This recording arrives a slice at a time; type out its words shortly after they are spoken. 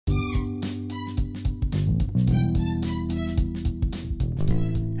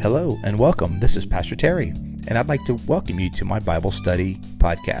Hello and welcome. This is Pastor Terry, and I'd like to welcome you to my Bible study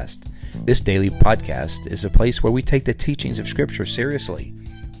podcast. This daily podcast is a place where we take the teachings of Scripture seriously,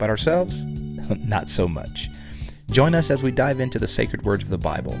 but ourselves, not so much. Join us as we dive into the sacred words of the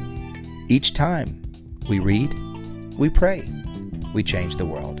Bible. Each time we read, we pray, we change the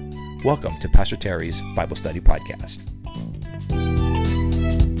world. Welcome to Pastor Terry's Bible Study Podcast.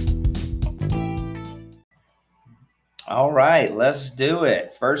 All right, let's do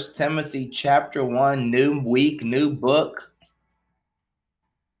it. 1 Timothy chapter 1, new week, new book.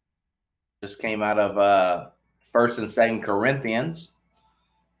 Just came out of 1st and 2nd Corinthians.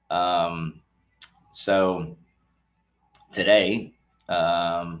 So today,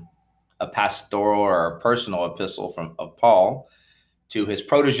 a pastoral or a personal epistle of Paul to his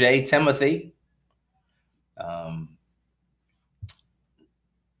protege, Timothy.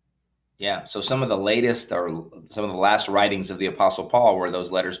 So some of the latest or some of the last writings of the Apostle Paul were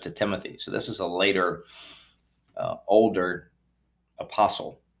those letters to Timothy. So this is a later, older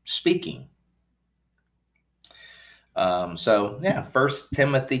apostle speaking. 1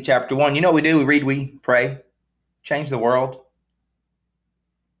 Timothy chapter 1. You know what we do? We read, we pray, change the world.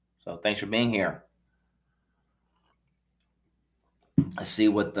 So thanks for being here. Let's see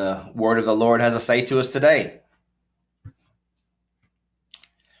what the word of the Lord has to say to us today.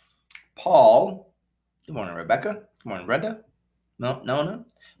 Paul, good morning, Rebecca. Good morning, Brenda. No.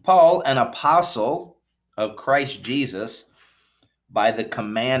 Paul, an apostle of Christ Jesus by the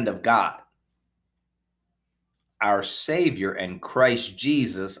command of God, our Savior, and Christ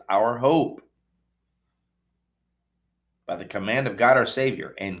Jesus, our hope. By the command of God, our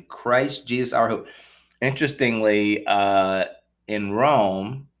Savior, and Christ Jesus, our hope. Interestingly, in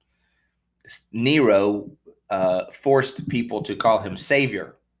Rome, Nero forced people to call him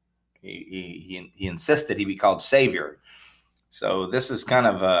Savior. He insisted he be called Savior. So this is kind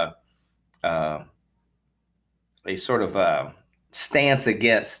of a sort of a stance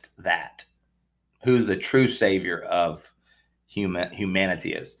against that. Who the true Savior of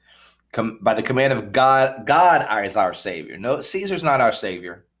humanity is. By the command of God, God is our Savior. No, Caesar's not our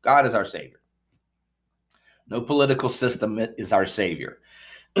Savior. God is our Savior. No political system is our Savior.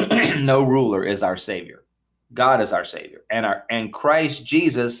 No ruler is our Savior. God is our Savior. And Christ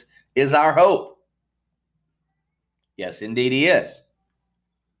Jesus is our hope. Yes, indeed he is.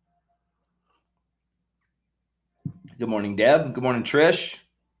 Good morning, Deb. Good morning, Trish.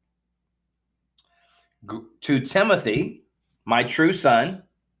 To Timothy, my true son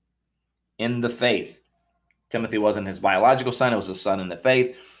in the faith. Timothy wasn't his biological son. It was his son in the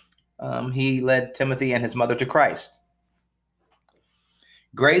faith. He led Timothy and his mother to Christ.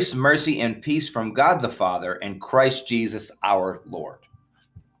 Grace, mercy, and peace from God the Father and Christ Jesus our Lord.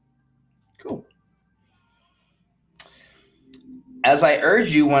 Cool. As I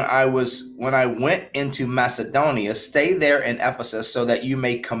urged you when I went into Macedonia, stay there in Ephesus so that you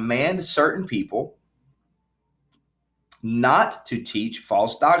may command certain people not to teach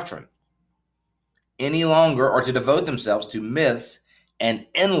false doctrine any longer, or to devote themselves to myths and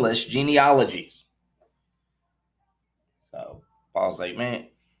endless genealogies. So Paul's like, man,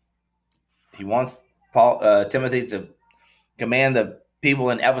 he wants Timothy to command the people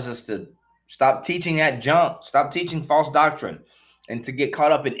in Ephesus to stop teaching that junk, stop teaching false doctrine, and to get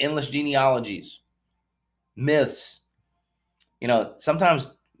caught up in endless genealogies, myths. You know,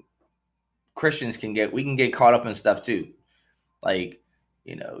 sometimes Christians can get caught up in stuff too. Like,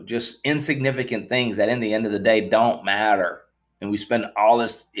 you know, just insignificant things that in the end of the day don't matter. And we spend all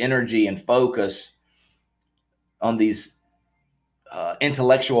this energy and focus on these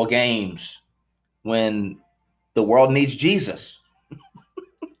intellectual games when the world needs Jesus.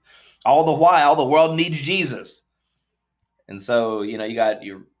 All the while, the world needs Jesus. And so, you know,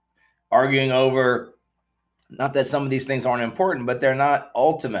 you're arguing over, not that some of these things aren't important, but they're not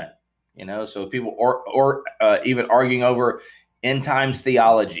ultimate, you know. So people or even arguing over end times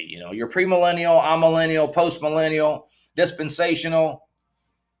theology, you know, you're premillennial, amillennial, postmillennial, dispensational,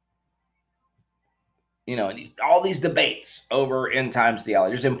 you know, all these debates over end times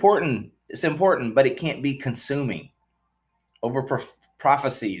theology. It's important, but it can't be consuming. Over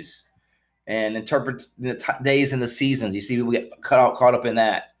prophecies and interpret the days and the seasons. You see, people get caught up in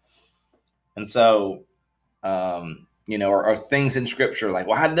that. And so, you know, or things in Scripture like,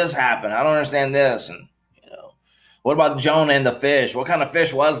 well, how did this happen? I don't understand this. And, you know, what about Jonah and the fish? What kind of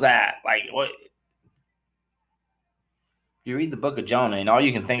fish was that? Like, what? If you read the book of Jonah and all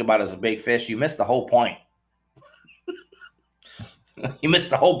you can think about is a big fish, you miss the whole point. You miss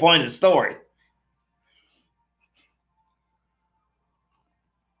the whole point of the story.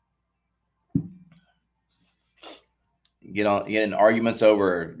 get in arguments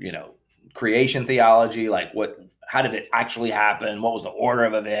over, creation theology, like how did it actually happen? What was the order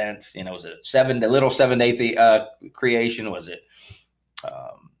of events? Was it the little 7-day creation? Was it,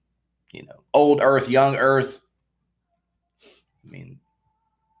 old earth, young earth? I mean,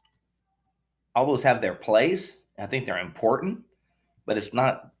 all those have their place. I think they're important, but it's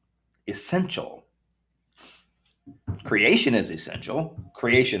not essential. Creation is essential.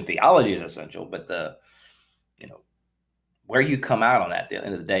 Creation theology is essential, but where you come out on that at the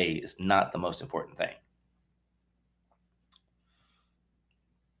end of the day is not the most important thing.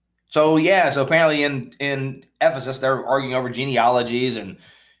 So apparently in Ephesus, they're arguing over genealogies and,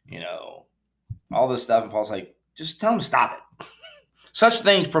 all this stuff. And Paul's like, just tell them to stop it. Such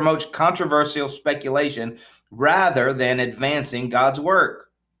things promote controversial speculation rather than advancing God's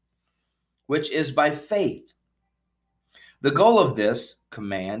work, which is by faith. The goal of this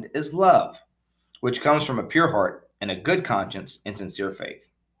command is love, which comes from a pure heart and a good conscience and sincere faith.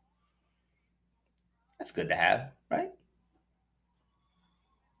 That's good to have, right?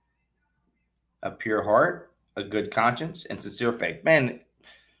 A pure heart, a good conscience, and sincere faith. Man,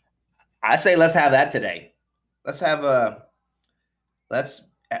 I say let's have that today. Let's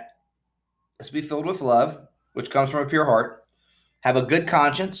be filled with love, which comes from a pure heart, have a good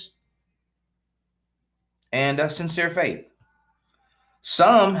conscience, and a sincere faith.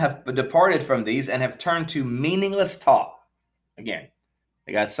 Some have departed from these and have turned to meaningless talk. Again,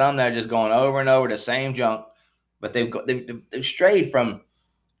 they got some that are just going over and over the same junk, but they've strayed from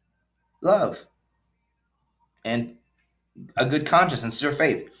love and a good conscience and sincere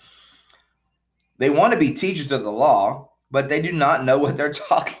faith. They want to be teachers of the law, but they do not know what they're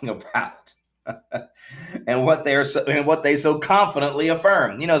talking about and what they so confidently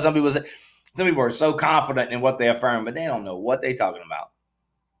affirm. Some people are so confident in what they affirm, but they don't know what they're talking about.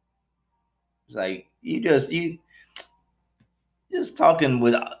 It's like you just talking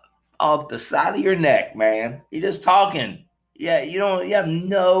with off the side of your neck, man. You're just talking. Yeah, you have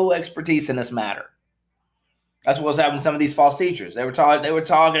no expertise in this matter. That's what was happening to some of these false teachers. They were talking,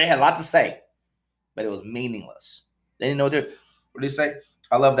 they had a lot to say, but it was meaningless. They didn't know what did they say?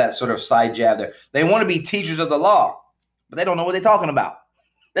 I love that sort of side jab there. They want to be teachers of the law, but they don't know what they're talking about.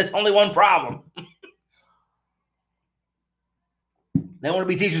 There's only one problem. They want to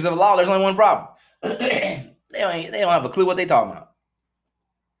be teachers of the law. There's only one problem. They don't have a clue what they're talking about.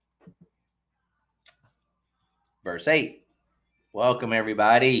 Verse 8. Welcome,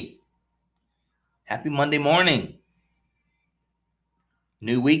 everybody. Happy Monday morning.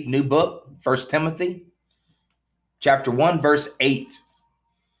 New week, new book. 1 Timothy, chapter 1, verse 8.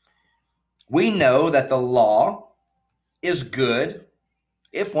 We know that the law is good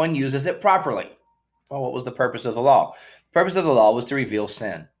if one uses it properly. Well, what was the purpose of the law? The purpose of the law was to reveal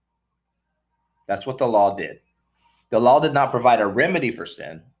sin. That's what the law did. The law did not provide a remedy for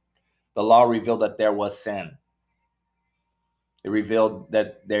sin. The law revealed that there was sin. It revealed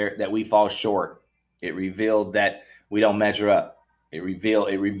that we fall short. It revealed that we don't measure up. It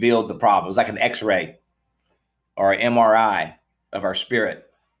revealed the problem. It was like an X-ray or an MRI of our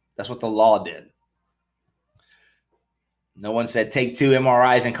spirit. That's what the law did. No one said, take 2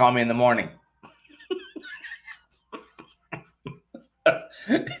 MRIs and call me in the morning.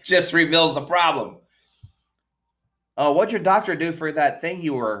 It just reveals the problem. Oh, what'd your doctor do for that thing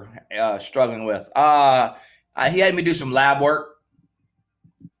you were struggling with? He had me do some lab work.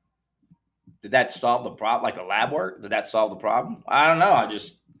 Did that solve the problem? Like the lab work? Did that solve the problem? I don't know. I'm going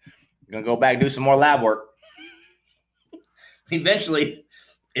to go back and do some more lab work. Eventually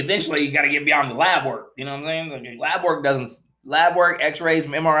you got to get beyond the lab work. You know what I'm saying? Like lab work, x-rays,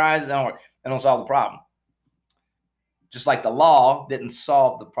 MRIs, they don't solve the problem. Just like the law didn't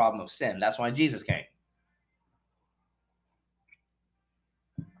solve the problem of sin. That's why Jesus came.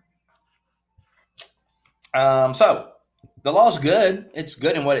 So the law is good. It's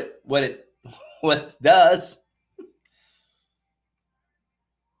good in what it does.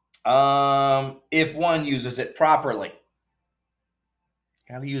 If one uses it properly.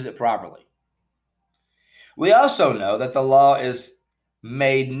 Got to use it properly. We also know that the law is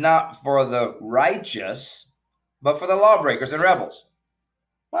made not for the righteous, but for the lawbreakers and rebels.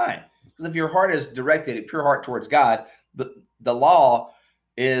 Why? Because if your heart is directed, a pure heart towards God, the law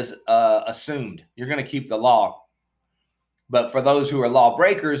is assumed. You're going to keep the law. But for those who are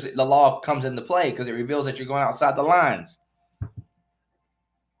lawbreakers, the law comes into play because it reveals that you're going outside the lines.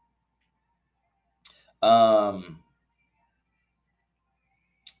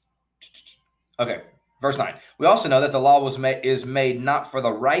 Okay, verse 9. We also know that the law is made not for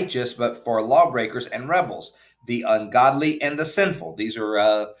the righteous, but for lawbreakers and rebels, the ungodly and the sinful. These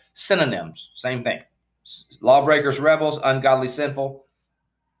are synonyms, same thing. Lawbreakers, rebels, ungodly, sinful,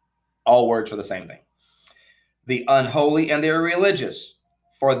 all words for the same thing. The unholy and the irreligious,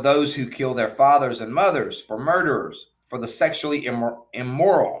 for those who kill their fathers and mothers, for murderers, for the sexually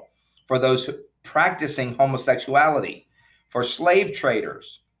immoral, for those practicing homosexuality, for slave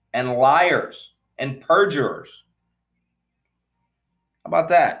traders and liars and perjurers. How about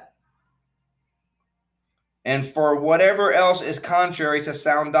that? And for whatever else is contrary to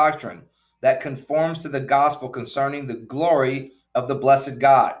sound doctrine that conforms to the gospel concerning the glory of the blessed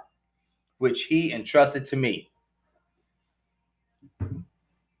God, which he entrusted to me.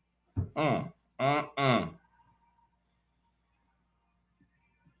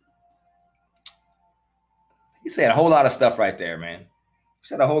 He said a whole lot of stuff right there, man. He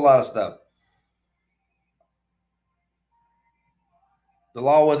said a whole lot of stuff. The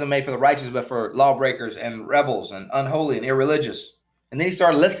law wasn't made for the righteous, but for lawbreakers and rebels and unholy and irreligious. And then he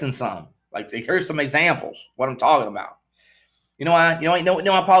started listing some. Like, here's some examples, what I'm talking about. You know why? You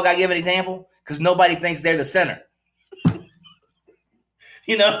know why Paul got to give an example? Because nobody thinks they're the sinner.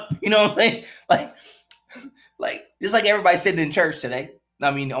 You know what I'm saying? Like just like everybody sitting in church today. I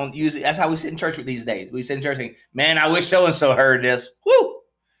mean, usually that's how we sit in church these days. We sit in church saying, "Man, I wish so and so heard this." Woo!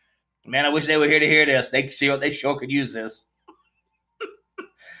 Man, I wish they were here to hear this. They sure could use this.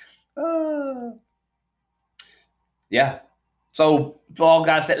 Yeah. So Paul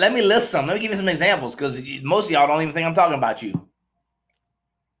God said, "Let me list some. Let me give you some examples, because most of y'all don't even think I'm talking about you."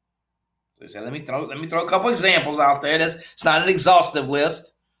 So he said, "Let me throw a couple examples out there. It's not an exhaustive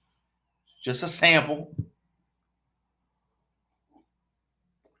list, just a sample.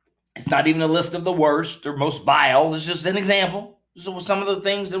 It's not even a list of the worst or most vile. It's just an example. This is some of the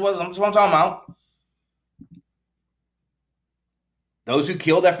things that's what I'm talking about. Those who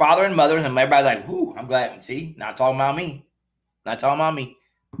killed their father and mother, and everybody's like, whoo, I'm glad. See, not talking about me. Not talking about me.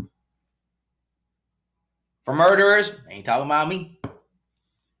 For murderers, ain't talking about me.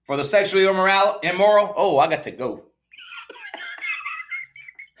 For the sexually immoral, oh, I got to go.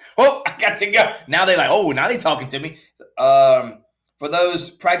 Oh, I got to go. Now they're like, oh, now they're talking to me. For those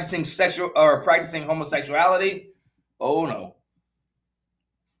practicing homosexuality, oh no.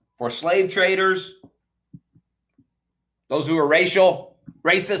 For slave traders, those who are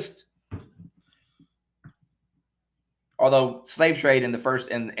racist. Although slave trade in the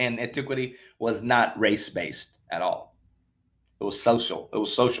first and antiquity was not race-based at all. It was social. It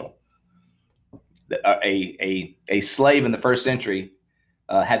was social. A slave in the first century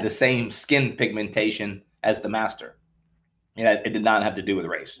had the same skin pigmentation as the master. It did not have to do with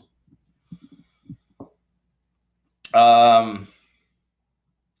race. And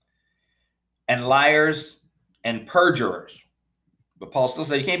liars and perjurers. But Paul still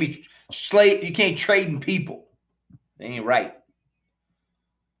said you can't be you can't trade in people. It ain't right.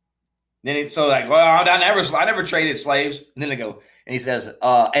 Then it's so like, well, I never traded slaves. And then they go, and he says,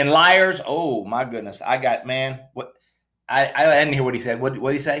 and liars. Oh my goodness, I got, man. What? I didn't hear what he said. What did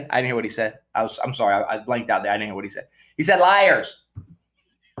he say? I didn't hear what he said. I'm sorry, I blanked out there. I didn't hear what he said. He said liars.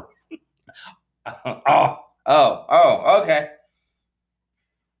 Okay.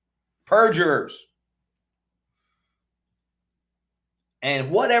 Perjurers.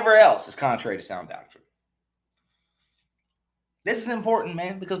 And whatever else is contrary to sound doctrine. This is important,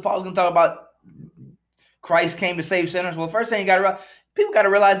 man, because Paul's going to talk about Christ came to save sinners. Well, the first thing people got to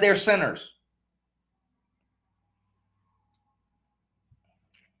realize they're sinners.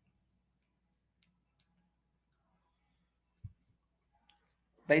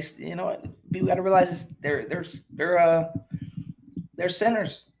 You know what? People got to realize they're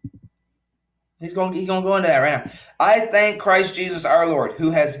sinners. He's going to go into that right now. I thank Christ Jesus our Lord, who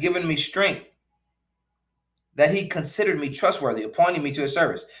has given me strength, that he considered me trustworthy, appointing me to his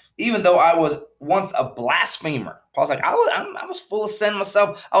service, even though I was once a blasphemer. Paul's like, I was full of sin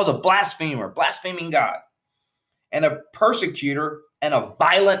myself. I was a blasphemer, blaspheming God, and a persecutor and a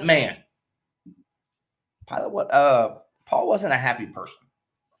violent man. Paul wasn't a happy person.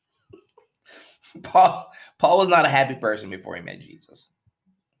 Paul was not a happy person before he met Jesus.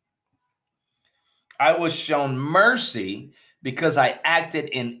 I was shown mercy because I acted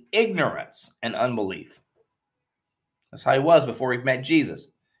in ignorance and unbelief. That's how he was before he met Jesus.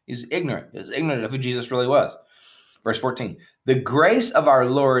 He was ignorant. He was ignorant of who Jesus really was. Verse 14, the grace of our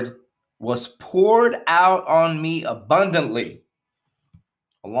Lord was poured out on me abundantly,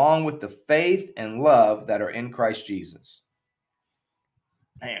 along with the faith and love that are in Christ Jesus.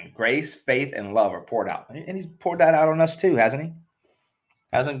 Man, grace, faith, and love are poured out. And he's poured that out on us too, hasn't he?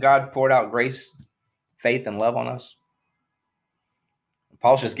 Hasn't God poured out grace, faith, and love on us?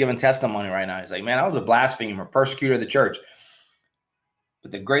 Paul's just giving testimony right now. He's like, man, I was a blasphemer, persecutor of the church.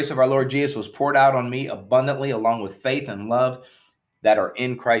 But the grace of our Lord Jesus was poured out on me abundantly, along with faith and love that are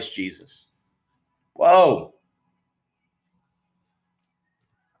in Christ Jesus. Whoa.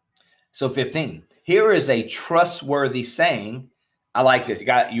 So 15. Here is a trustworthy saying. I like this.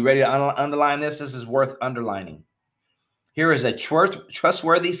 You ready to underline this? This is worth underlining. Here is a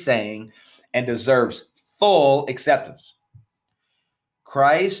trustworthy saying and deserves full acceptance.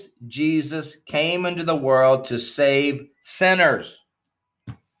 Christ Jesus came into the world to save sinners.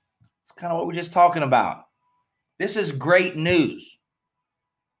 It's kind of what we're just talking about. This is great news.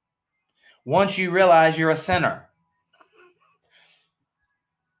 Once you realize you're a sinner.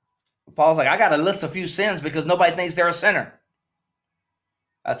 Paul's like, I got to list a few sins because nobody thinks they're a sinner.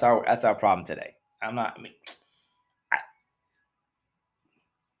 That's our problem today. I don't know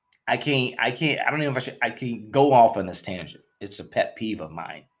if I can go off on this tangent. It's a pet peeve of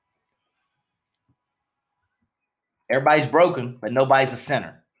mine. Everybody's broken, but nobody's a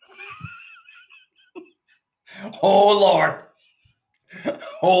sinner. Oh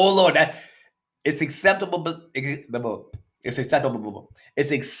Lord. It's acceptable, but it's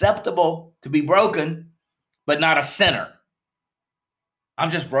acceptable to be broken, but not a sinner. I'm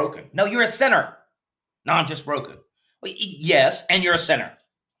just broken. No, you're a sinner. No, I'm just broken. Well, yes, and you're a sinner.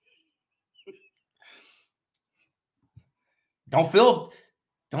 Don't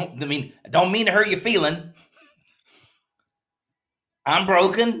mean to hurt your feeling. I'm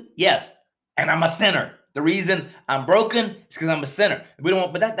broken, yes, and I'm a sinner. The reason I'm broken is because I'm a sinner.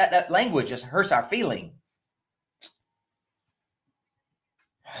 But that language just hurts our feeling.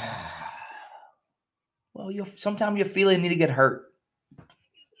 Well, sometimes your feeling need to get hurt.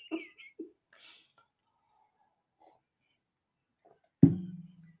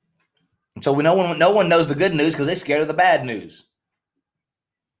 So no one knows the good news because they're scared of the bad news.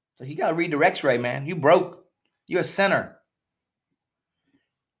 So you got to read the X-ray, man. You broke. You're a sinner.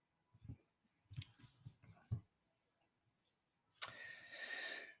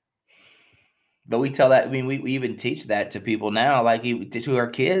 But we tell that. I mean, we even teach that to people now, like to our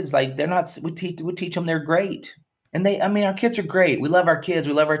kids. Like they're not. We teach them they're great, and our kids are great. We love our kids.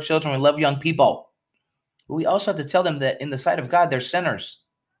 We love our children. We love young people. But we also have to tell them that in the sight of God, they're sinners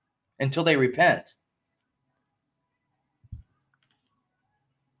until they repent.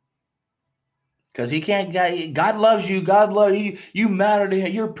 Because God loves you. God loves you. You matter to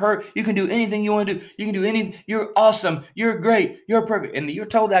him. You can do anything you want to do. You can do anything. You're awesome. You're great. You're perfect. And you're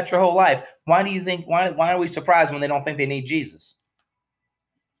told that your whole life. Why are we surprised when they don't think they need Jesus?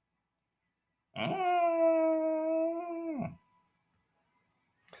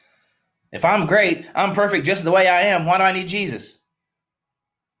 If I'm great, I'm perfect just the way I am. Why do I need Jesus?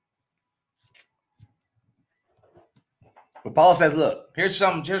 But Paul says, look, here's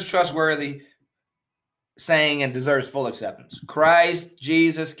trustworthy saying and deserves full acceptance. Christ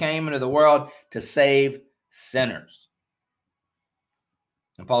Jesus came into the world to save sinners.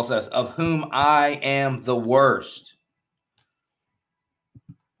 And Paul says, of whom I am the worst.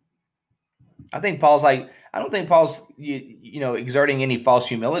 I don't think Paul's exerting any false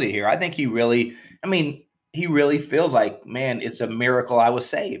humility here. I think he really feels like, man, it's a miracle I was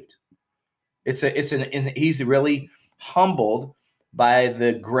saved. He's really humbled by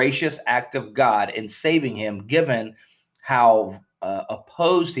the gracious act of God in saving him, given how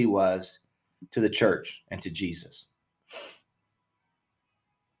opposed he was to the church and to Jesus.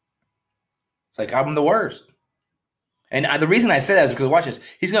 It's like, I'm the worst. And the reason I say that is because, watch this,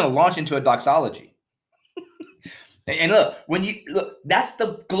 he's going to launch into a doxology. And look, that's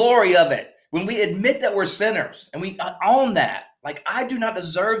the glory of it. When we admit that we're sinners and we own that, like, I do not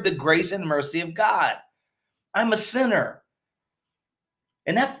deserve the grace and mercy of God. I'm a sinner.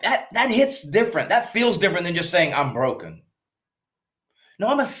 And that hits different. That feels different than just saying I'm broken. No,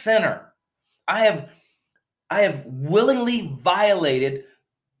 I'm a sinner. I have willingly violated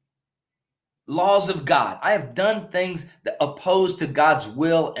laws of God. I have done things that oppose to God's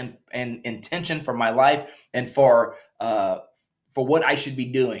will and intention for my life and for what I should be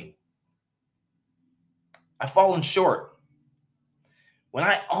doing. I've fallen short. When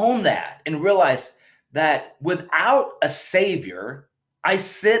I own that and realize that without a Savior, I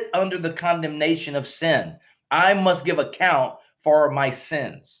sit under the condemnation of sin. I must give account for my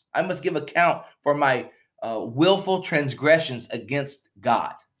sins. I must give account for my willful transgressions against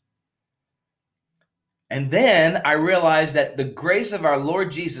God. And then I realized that the grace of our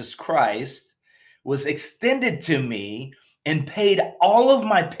Lord Jesus Christ was extended to me and paid all of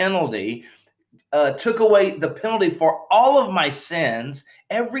my penalty, took away the penalty for all of my sins,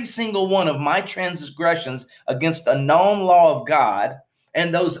 every single one of my transgressions against a known law of God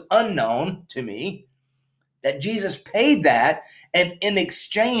and those unknown to me. that Jesus paid that and in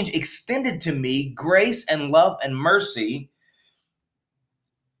exchange extended to me grace and love and mercy,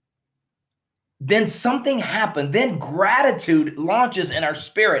 then something happened. Then gratitude launches in our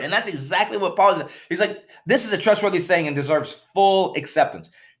spirit. And that's exactly what Paul is. He's like, this is a trustworthy saying and deserves full acceptance.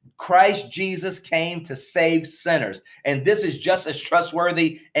 Christ Jesus came to save sinners. And this is just as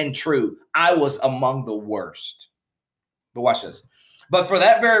trustworthy and true. I was among the worst. But watch this. But for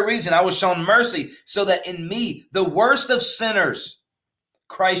that very reason, I was shown mercy so that in me, the worst of sinners,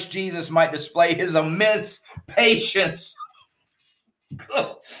 Christ Jesus might display his immense patience.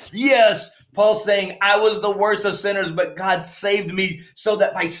 Yes, Paul's saying I was the worst of sinners, but God saved me so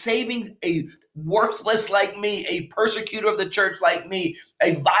that by saving a worthless like me, a persecutor of the church like me,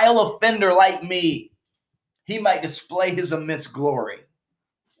 a vile offender like me, he might display his immense glory.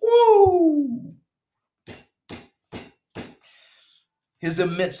 Woo! His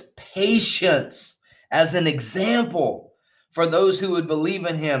immense patience as an example for those who would believe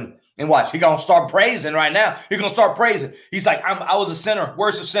in him. And watch, he's going to start praising right now. He's going to start praising. He's like, I was a sinner,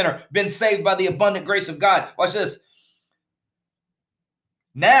 worst of sinner, been saved by the abundant grace of God. Watch this.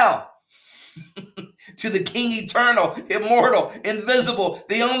 Now, to the King eternal, immortal, invisible,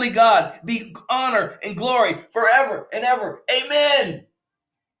 the only God, be honor and glory forever and ever. Amen.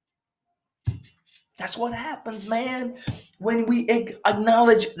 That's what happens, man. When we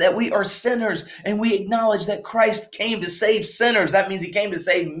acknowledge that we are sinners and we acknowledge that Christ came to save sinners, that means he came to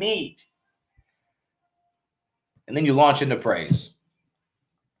save me. And then you launch into praise.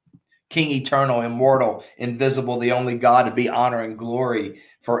 King eternal, immortal, invisible, the only God, to be honor and glory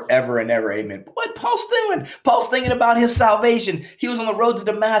forever and ever. Amen. What Paul's doing? Paul's thinking about his salvation. He was on the road to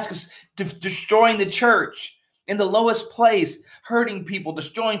Damascus, destroying the church in the lowest place, hurting people,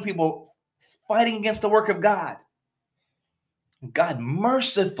 destroying people, fighting against the work of God. God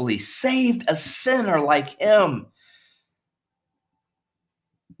mercifully saved a sinner like him.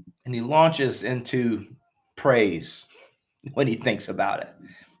 And he launches into praise when he thinks about it.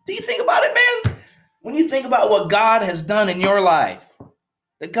 Do you think about it, man? When you think about what God has done in your life,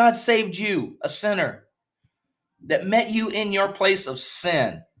 that God saved you, a sinner, that met you in your place of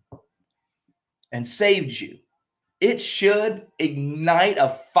sin and saved you, it should ignite a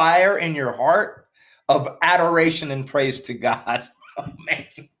fire in your heart of adoration and praise to God. Oh, man.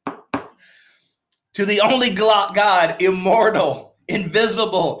 To the only God, immortal,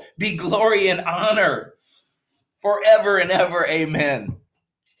 invisible, be glory and honor forever and ever. Amen.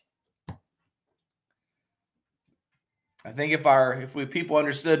 I think if people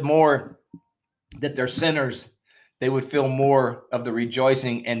understood more that they're sinners, they would feel more of the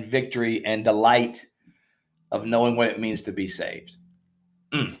rejoicing and victory and delight of knowing what it means to be saved.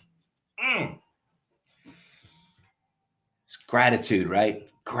 It's gratitude, right?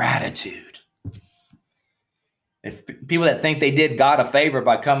 Gratitude. If people that think they did God a favor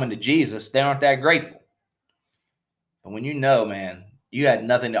by coming to Jesus, they aren't that grateful. But when you know, man, you had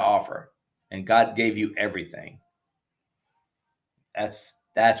nothing to offer and God gave you everything,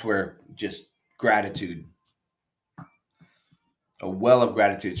 that's where just gratitude, a well of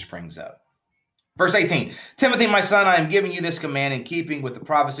gratitude springs up. Verse 18, Timothy, my son, I am giving you this command in keeping with the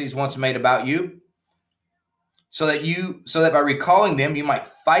prophecies once made about you, so that by recalling them, you might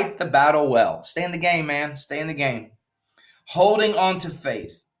fight the battle well. Stay in the game, man. Stay in the game. Holding on to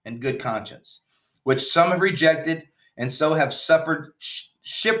faith and good conscience, which some have rejected and so have suffered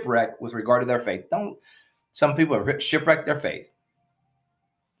shipwreck with regard to their faith. Some people have shipwrecked their faith.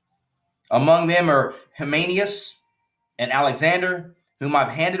 Among them are Hymenaeus and Alexander, whom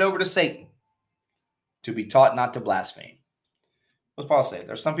I've handed over to Satan to be taught not to blaspheme. What's Paul say?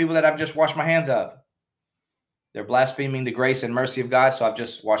 There's some people that I've just washed my hands of. They're blaspheming the grace and mercy of God, so I've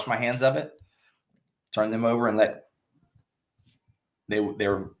just washed my hands of it, turned them over, and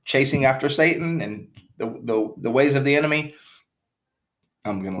they're chasing after Satan and the ways of the enemy.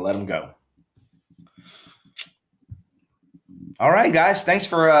 I'm going to let them go. All right, guys. Thanks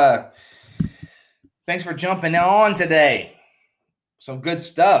for jumping on today. Some good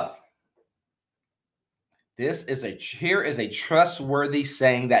stuff. Here is a trustworthy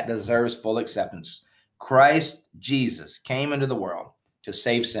saying that deserves full acceptance. Christ Jesus came into the world to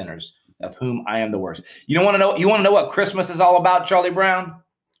save sinners, of whom I am the worst. You want to know what Christmas is all about, Charlie Brown?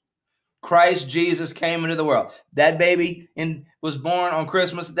 Christ Jesus came into the world. That baby was born on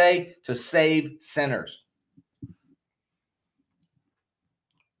Christmas Day to save sinners.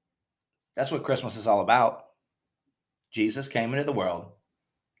 That's what Christmas is all about. Jesus came into the world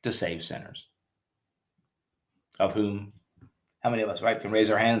to save sinners, of whom, how many of us, right, can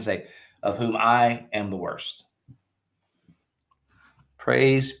raise our hand and say, of whom I am the worst.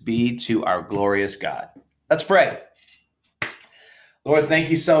 Praise be to our glorious God. Let's pray. Lord, thank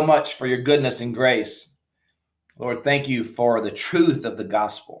you so much for your goodness and grace. Lord, thank you for the truth of the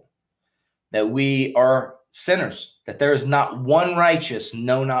gospel, that we are sinners, that there is not one righteous,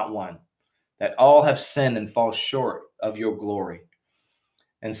 no, not one, that all have sinned and fall short of your glory.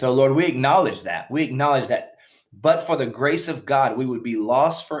 And so, Lord, we acknowledge that. We acknowledge that, but for the grace of God, we would be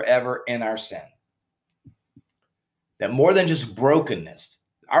lost forever in our sin. That more than just brokenness,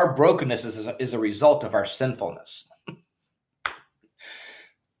 our brokenness is a result of our sinfulness.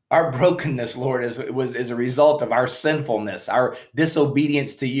 Our brokenness, Lord, is a result of our sinfulness, our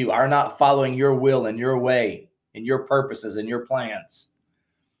disobedience to you, our not following your will and your way and your purposes and your plans.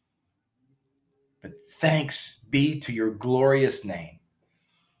 But thanks be to your glorious name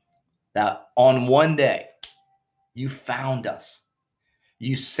that on one day you found us,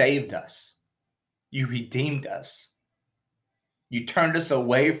 you saved us, you redeemed us, you turned us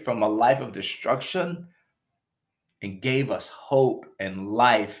away from a life of destruction and gave us hope and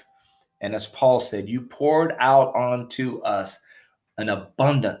life. And as Paul said, you poured out onto us an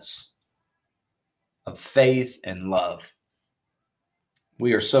abundance of faith and love.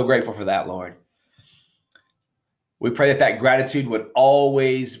 We are so grateful for that, Lord. We pray that gratitude would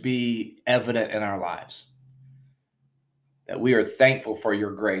always be evident in our lives, that we are thankful for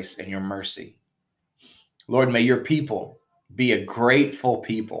your grace and your mercy. Lord, may your people be a grateful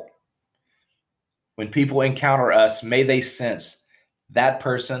people. When people encounter us, may they sense that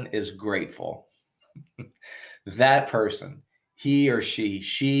person is grateful. That person, he or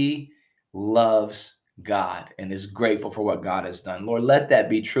she loves God and is grateful for what God has done. Lord, let that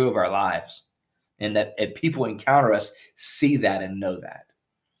be true of our lives, and that if people encounter us, see that and know that.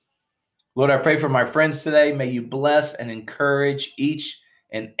 Lord, I pray for my friends today. May you bless and encourage each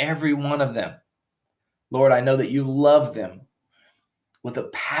and every one of them. Lord, I know that you love them with a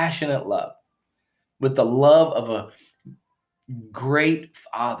passionate love, with the love of a great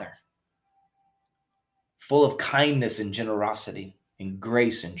Father, full of kindness and generosity and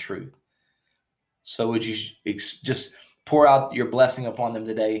grace and truth. So would you just pour out your blessing upon them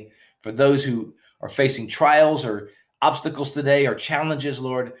today? For those who are facing trials or obstacles today or challenges,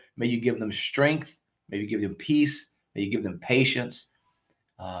 Lord, may you give them strength, may you give them peace, may you give them patience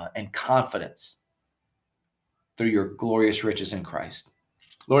and confidence through your glorious riches in Christ.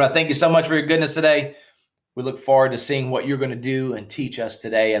 Lord, I thank you so much for your goodness today. We look forward to seeing what you're going to do and teach us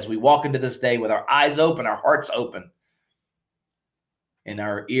today as we walk into this day with our eyes open, our hearts open, and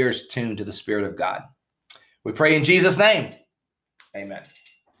our ears tuned to the Spirit of God. We pray in Jesus' name. Amen.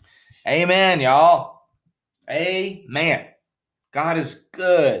 Amen, y'all. Amen. God is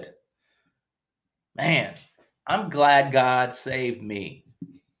good. Man, I'm glad God saved me.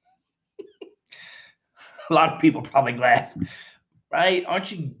 A lot of people probably glad, right?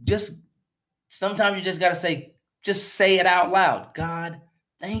 Aren't you just... Sometimes you just got to say it out loud. God,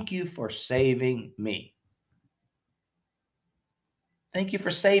 thank you for saving me. Thank you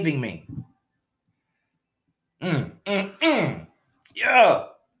for saving me. Yeah.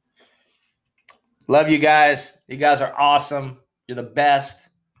 Love you guys. You guys are awesome. You're the best.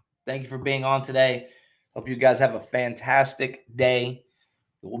 Thank you for being on today. Hope you guys have a fantastic day.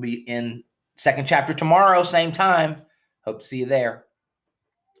 We'll be in 2nd chapter tomorrow, same time. Hope to see you there.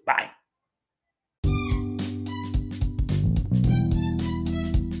 Bye.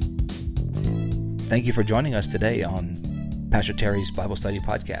 Thank you for joining us today on Pastor Terry's Bible Study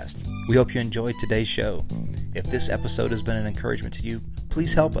Podcast. We hope you enjoyed today's show. If this episode has been an encouragement to you,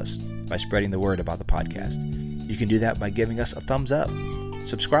 please help us by spreading the word about the podcast. You can do that by giving us a thumbs up,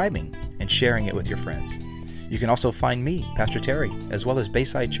 subscribing, and sharing it with your friends. You can also find me, Pastor Terry, as well as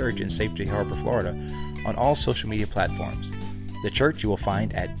Bayside Church in Safety Harbor, Florida, on all social media platforms. The church you will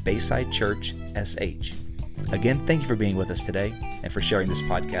find at Bayside Church SH. Again, thank you for being with us today and for sharing this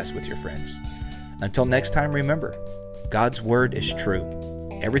podcast with your friends. Until next time, remember, God's word is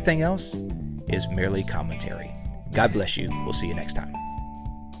true. Everything else is merely commentary. God bless you. We'll see you next time.